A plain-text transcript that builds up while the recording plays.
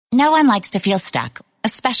No one likes to feel stuck,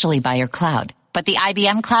 especially by your cloud. But the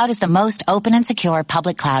IBM Cloud is the most open and secure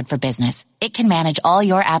public cloud for business. It can manage all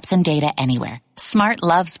your apps and data anywhere. Smart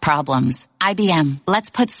loves problems. IBM, let's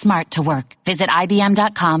put smart to work. Visit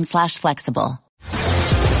IBM.com/flexible.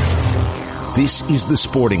 This is The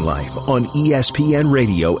Sporting Life on ESPN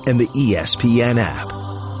Radio and the ESPN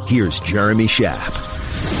app. Here's Jeremy Schaap.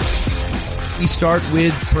 We start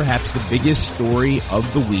with perhaps the biggest story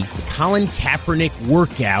of the week, the Colin Kaepernick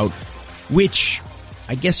workout, which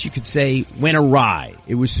I guess you could say went awry.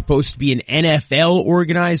 It was supposed to be an NFL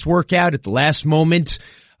organized workout. At the last moment,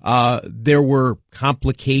 there were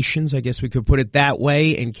complications, I guess we could put it that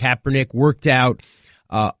way, and Kaepernick worked out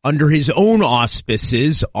under his own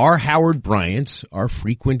auspices. Our Howard Bryant, our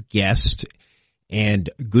frequent guest and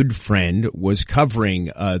good friend, was covering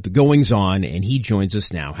the goings-on, and he joins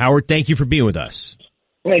us now. Howard, thank you for being with us.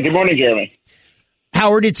 Hey, good morning, Jeremy.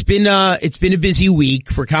 Howard, it's been a busy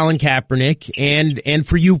week for Colin Kaepernick and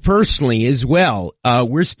for you personally as well.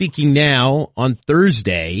 We're speaking now on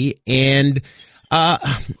Thursday, and how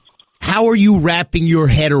are you wrapping your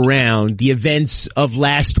head around the events of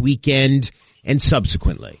last weekend and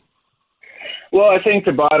subsequently? Well, I think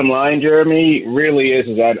the bottom line, Jeremy, really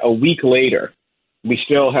is that a week later, we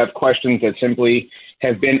still have questions that simply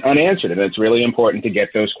have been unanswered, and it's really important to get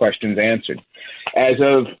those questions answered. As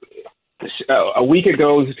of a week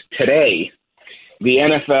ago today, the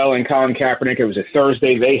NFL and Colin Kaepernick, it was a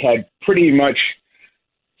Thursday, they had pretty much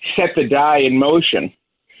set the die in motion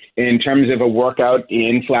in terms of a workout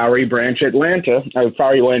in Flowery Branch, Georgia,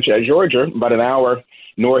 about an hour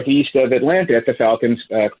northeast of Atlanta at the Falcons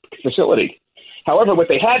facility. However, what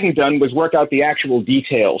they hadn't done was work out the actual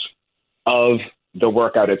details of the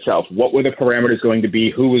workout itself. What were the parameters going to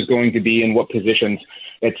be, who was going to be in what positions,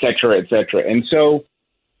 et cetera, et cetera. And so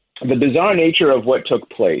the bizarre nature of what took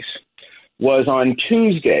place was on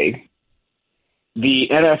Tuesday, the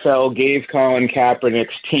NFL gave Colin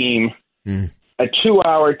Kaepernick's team a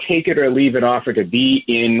 2-hour take-it-or-leave-it offer to be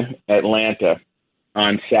in Atlanta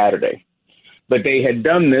on Saturday. But they had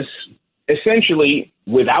done this essentially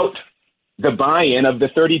without the buy-in of the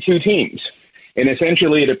 32 teams. And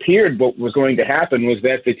essentially it appeared what was going to happen was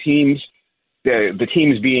that the teams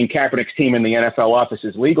being Kaepernick's team and the NFL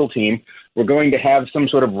office's legal team, were going to have some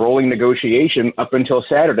sort of rolling negotiation up until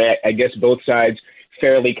Saturday. I guess both sides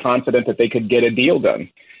fairly confident that they could get a deal done.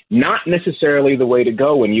 Not necessarily the way to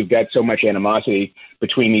go when you've got so much animosity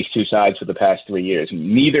between these two sides for the past 3 years.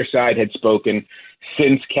 Neither side had spoken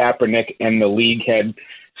since Kaepernick and the league had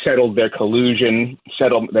settled their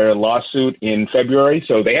lawsuit in February.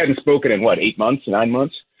 So they hadn't spoken in, 9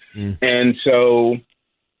 months? And so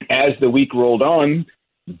as the week rolled on,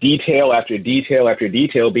 detail after detail after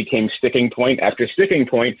detail became sticking point after sticking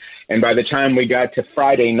point. And by the time we got to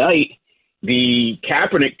Friday night, the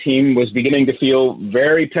Kaepernick team was beginning to feel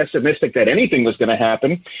very pessimistic that anything was going to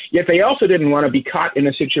happen. Yet they also didn't want to be caught in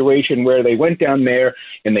a situation where they went down there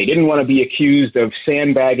and they didn't want to be accused of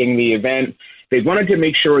sandbagging the event. They wanted to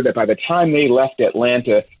make sure that by the time they left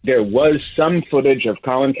Atlanta, there was some footage of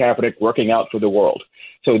Colin Kaepernick working out for the world.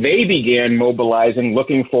 So they began mobilizing,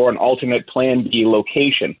 looking for an alternate Plan B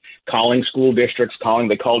location, calling school districts,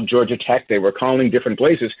 they called Georgia Tech. They were calling different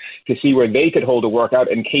places to see where they could hold a workout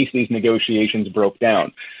in case these negotiations broke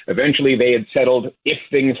down. Eventually, they had settled, if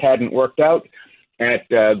things hadn't worked out, at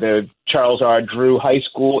the Charles R. Drew High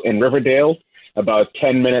School in Riverdale, about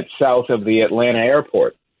 10 minutes south of the Atlanta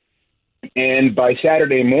airport. And by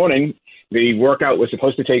Saturday morning, the workout was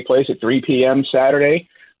supposed to take place at 3 p.m. Saturday.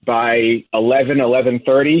 By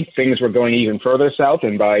 11:30, things were going even further south,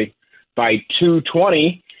 and by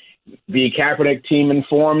 2:20, the Kaepernick team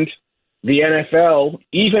informed the NFL,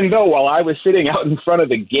 even though while I was sitting out in front of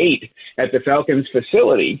the gate at the Falcons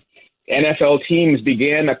facility, NFL teams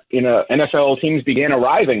began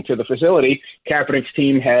arriving to the facility. Kaepernick's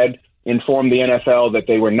team had informed the NFL that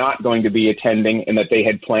they were not going to be attending and that they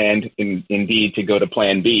had planned, indeed, to go to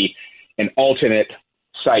Plan B, an alternate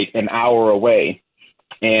site an hour away.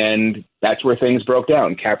 And that's where things broke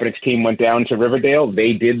down. Kaepernick's team went down to Riverdale.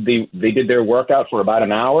 They did their workout for about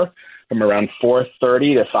an hour, from around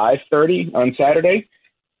 4:30 to 5:30 on Saturday.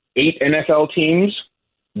 8 NFL teams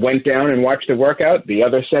went down and watched the workout. The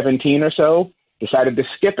other 17 or so decided to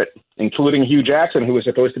skip it, including Hugh Jackson, who was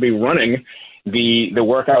supposed to be running the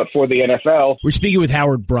workout for the NFL. We're speaking with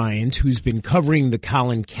Howard Bryant, who's been covering the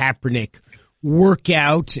Colin Kaepernick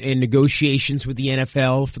workout and negotiations with the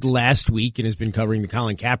NFL for the last week and has been covering the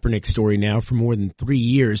Colin Kaepernick story now for more than 3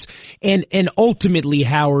 years. And ultimately,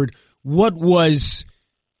 Howard, what was,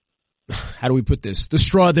 how do we put this, the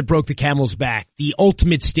straw that broke the camel's back, the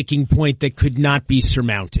ultimate sticking point that could not be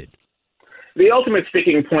surmounted? the ultimate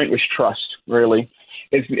sticking point was trust, really.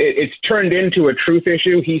 It's turned into a truth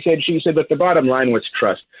issue, he said, she said, but the bottom line was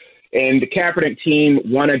trust. And the Kaepernick team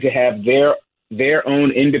wanted to have their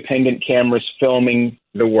own independent cameras filming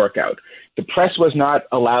the workout. The press was not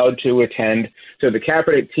allowed to attend, so the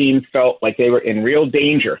Kaepernick team felt like they were in real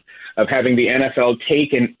danger of having the NFL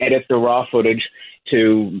take and edit the raw footage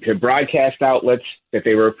to broadcast outlets that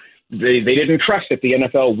they didn't trust that the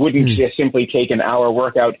NFL wouldn't just simply take an hour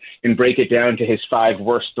workout and break it down to his 5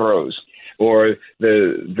 worst throws or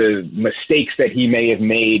the mistakes that he may have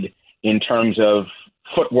made in terms of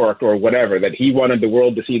footwork or whatever, that he wanted the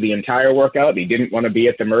world to see the entire workout. He didn't want to be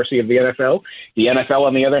at the mercy of the NFL. The NFL,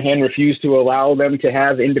 on the other hand, refused to allow them to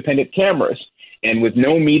have independent cameras. And with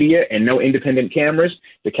no media and no independent cameras,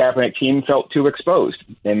 the Kaepernick team felt too exposed,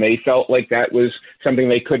 and they felt like that was something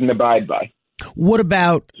they couldn't abide by. What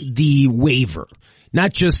about the waiver?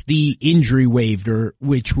 Not just the injury waiver,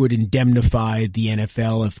 which would indemnify the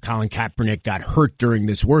NFL if Colin Kaepernick got hurt during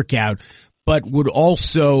this workout, but would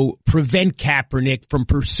also prevent Kaepernick from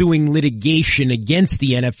pursuing litigation against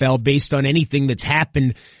the NFL based on anything that's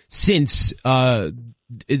happened since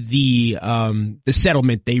the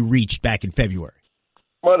settlement they reached back in February.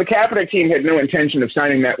 Well, the Kaepernick team had no intention of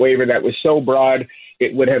signing that waiver. That was so broad,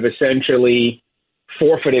 it would have essentially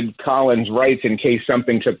forfeited Colin's rights in case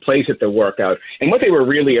something took place at the workout. And what they were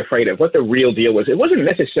really afraid of, what the real deal was, it wasn't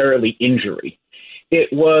necessarily injury. It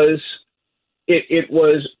was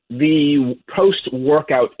the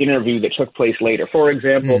post-workout interview that took place later. For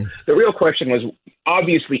example, the real question was,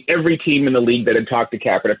 obviously every team in the league that had talked to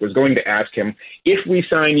Kaepernick was going to ask him, if we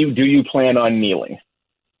sign you, do you plan on kneeling?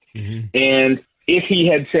 And if he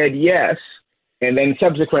had said yes, and then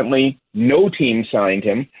subsequently no team signed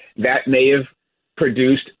him, that may have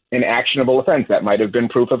produced an actionable offense. That might have been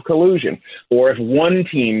proof of collusion. Or if one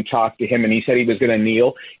team talked to him and he said he was going to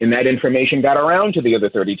kneel, and that information got around to the other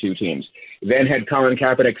 32 teams, then had Colin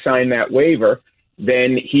Kaepernick signed that waiver,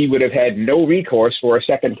 then he would have had no recourse for a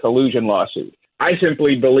second collusion lawsuit. I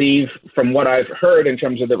simply believe, from what I've heard in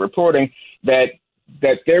terms of the reporting, that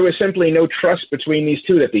there was simply no trust between these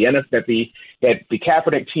two, that the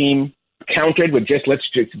Kaepernick team countered with let's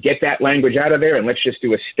just get that language out of there and let's just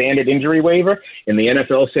do a standard injury waiver. And the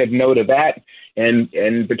NFL said no to that. And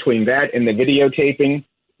between that and the videotaping,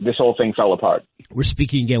 this whole thing fell apart. We're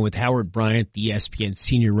speaking again with Howard Bryant, the ESPN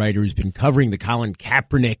senior writer who's been covering the Colin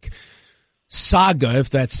Kaepernick saga, if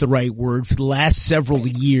that's the right word, for the last several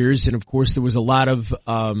years. And of course, there was a lot of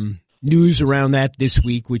news around that this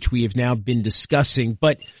week, which we have now been discussing.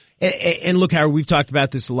 But and look, Howard, we've talked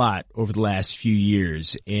about this a lot over the last few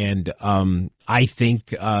years, and I think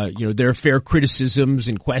there are fair criticisms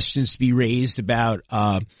and questions to be raised about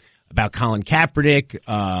Colin Kaepernick,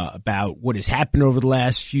 about what has happened over the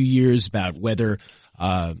last few years, about whether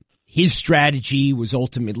his strategy was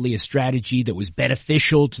ultimately a strategy that was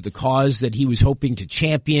beneficial to the cause that he was hoping to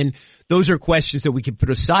champion. Those are questions that we can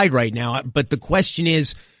put aside right now. But the question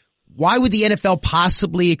is, why would the NFL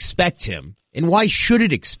possibly expect him? And why should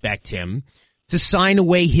it expect him to sign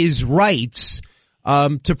away his rights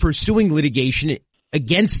to pursuing litigation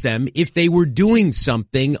against them if they were doing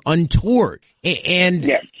something untoward? And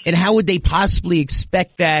how would they possibly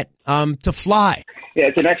expect that to fly? Yeah,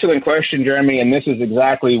 it's an excellent question, Jeremy, and this is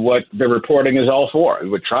exactly what the reporting is all for.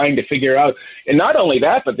 We're trying to figure out, and not only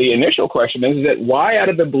that, but the initial question is that why out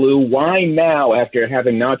of the blue, why now, after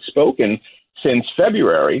having not spoken since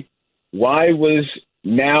February, why was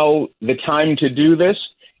now the time to do this?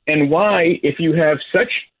 And why, if you have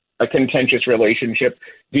such a contentious relationship,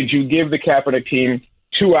 did you give the Kaepernick team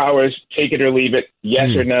 2 hours, take it or leave it,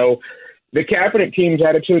 yes or no? The Kaepernick team's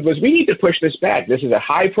attitude was, we need to push this back. This is a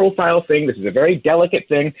high-profile thing. This is a very delicate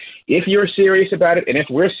thing. If you're serious about it, and if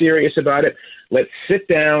we're serious about it, let's sit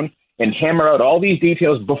down and hammer out all these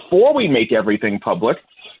details before we make everything public.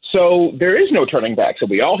 So there is no turning back. So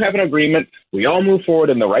we all have an agreement. We all move forward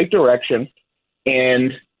in the right direction,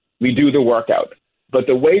 and we do the workout. But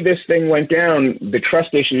the way this thing went down, the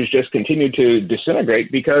trust issues just continued to disintegrate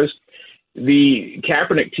because the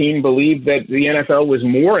Kaepernick team believed that the NFL was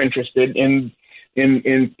more interested in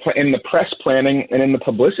the press planning and in the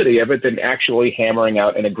publicity of it than actually hammering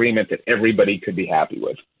out an agreement that everybody could be happy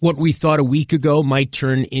with. What we thought a week ago might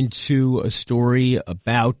turn into a story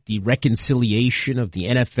about the reconciliation of the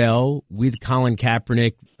NFL with Colin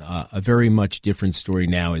Kaepernick, a very much different story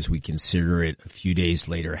now as we consider it a few days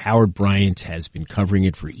later. Howard Bryant has been covering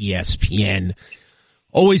it for ESPN.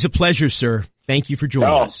 Always a pleasure, sir. Thank you for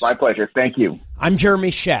joining us. My pleasure. Thank you. I'm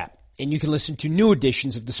Jeremy Schaap, and you can listen to new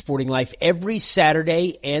editions of The Sporting Life every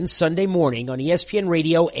Saturday and Sunday morning on ESPN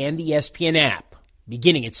Radio and the ESPN app,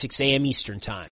 beginning at 6 a.m. Eastern Time.